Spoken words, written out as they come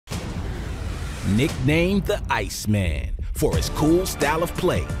Nicknamed the Iceman for his cool style of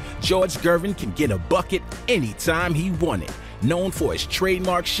play, George Gervin can get a bucket anytime he wanted. Known for his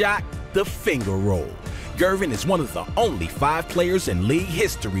trademark shot, the finger roll. Gervin is one of the only 5 players in league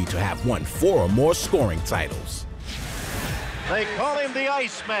history to have won 4 or more scoring titles. They call him the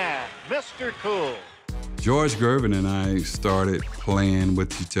Iceman, Mr. Cool. George Gervin and I started playing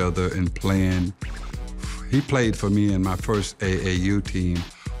with each other and playing. He played for me in my first AAU team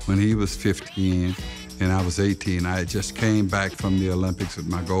when he was 15 and I was 18. I just came back from the Olympics with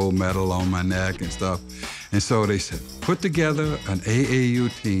my gold medal on my neck and stuff. And so they said, put together an AAU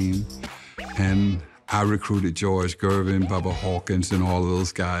team, and I recruited George Gervin, Bubba Hawkins, and all of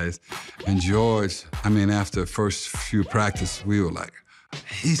those guys. And George, I mean, after the first few practices, we were like,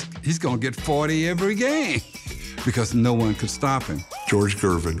 he's gonna get 40 every game because no one could stop him. George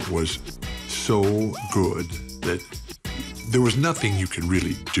Gervin was so good that there was nothing you could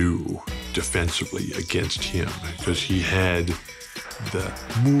really do defensively against him because he had the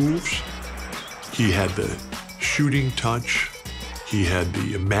moves, he had the shooting touch, he had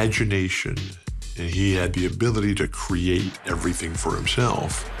the imagination, and he had the ability to create everything for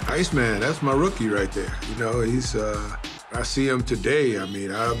himself. Iceman, that's my rookie right there. You know, he's, I see him today. I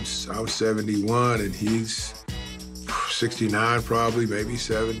mean, I'm 71 and he's 69 probably, maybe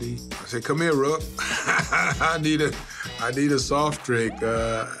 70. I said, come here, Rook. I need a soft drink.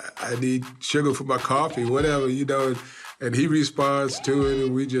 I need sugar for my coffee, whatever, you know. And he responds to it,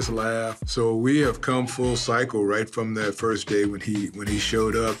 and we just laugh. So we have come full cycle right from that first day when he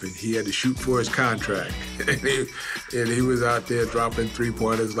showed up, and he had to shoot for his contract. and he was out there dropping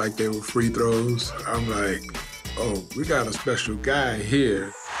 3-pointers like they were free throws. I'm like, oh, we got a special guy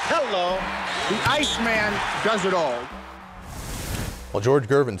here. Hello, the Iceman does it all. Well, George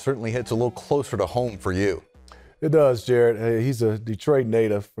Gervin certainly hits a little closer to home for you. It does, Jared. Hey, he's a Detroit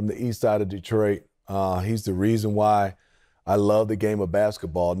native from the east side of Detroit. He's the reason why I love the game of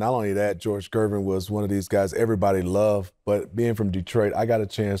basketball. Not only that, George Gervin was one of these guys everybody loved, but being from Detroit, I got a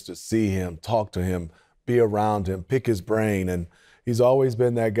chance to see him, talk to him, be around him, pick his brain, and he's always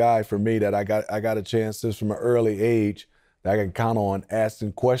been that guy for me that I got a chance just from an early age that I can count on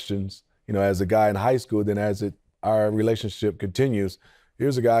asking questions, you know, as a guy in high school. Then as our relationship continues,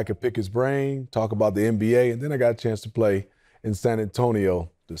 here's a guy I could pick his brain, talk about the NBA, and then I got a chance to play in San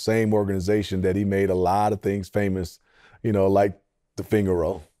Antonio, the same organization that he made a lot of things famous, you know, like the finger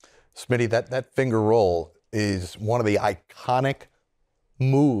roll. Smitty, that finger roll is one of the iconic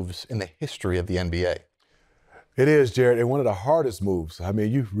moves in the history of the NBA. It is, Jared, and one of the hardest moves. I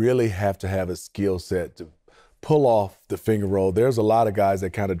mean, you really have to have a skill set to pull off the finger roll. There's a lot of guys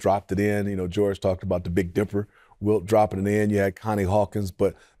that kind of dropped it in. You know, George talked about the Big Dipper, Wilt dropping it in. You had Connie Hawkins,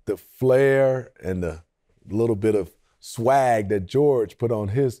 but the flair and the little bit of swag that George put on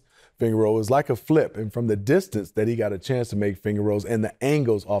his finger roll was like a flip. And from the distance that he got a chance to make finger rolls and the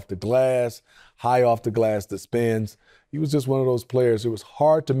angles off the glass, high off the glass, the spins, he was just one of those players. It was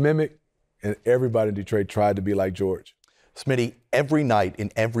hard to mimic, and everybody in Detroit tried to be like George. Smitty, every night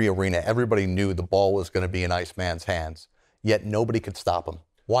in every arena, everybody knew the ball was going to be in Iceman's hands, yet nobody could stop him.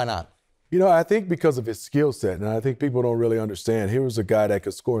 Why not? You know, I think because of his skill set, and I think people don't really understand. Here was a guy that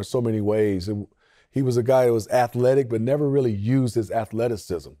could score in so many ways. He was a guy that was athletic, but never really used his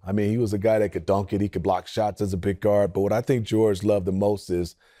athleticism. I mean, he was a guy that could dunk it. He could block shots as a big guard. But what I think George loved the most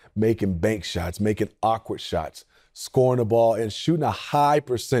is making bank shots, making awkward shots, scoring the ball, and shooting a high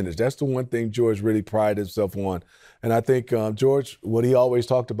percentage. That's the one thing George really prided himself on. And I think George, what he always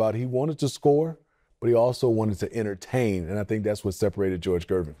talked about, he wanted to score, but he also wanted to entertain. And I think that's what separated George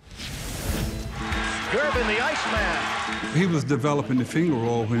Gervin. Gervin, the Iceman. He was developing the finger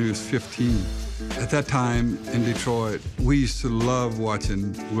roll when he was 15. At that time in Detroit, we used to love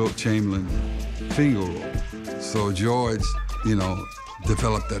watching Wilt Chamberlain finger roll. So George, you know,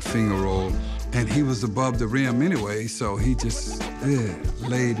 developed that finger roll, and he was above the rim anyway, so he just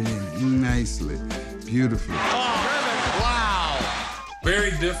laid in nicely, beautifully. Oh, Gervin, wow.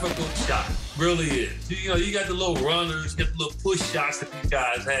 Very difficult shot, really is. You know, you got the little runners, get the little push shots that these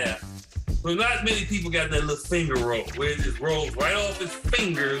guys have. But not many people got that little finger roll where it just rolls right off his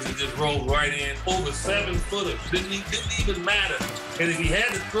fingers and just rolls right in. Over 7 footers. Didn't even matter. And if he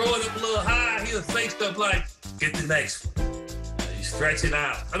had to throw it up a little high, he'll say stuff like, get the next one. He's stretching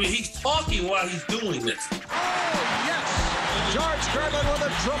out. I mean, he's talking while he's doing this. Oh, yes. George Gervin with a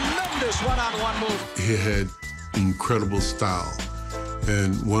tremendous one-on-one move. He had incredible style,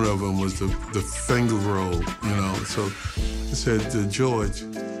 and one of them was the finger roll, you know. So I said to George,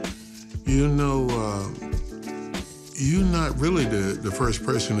 you know, you're not really the first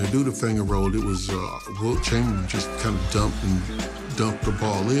person to do the finger roll. It was Wilt Chamberlain just kind of dumped and dumped the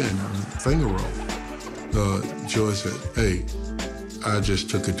ball in, finger roll. George said, hey, I just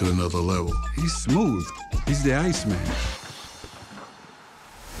took it to another level. He's smooth. He's the Iceman.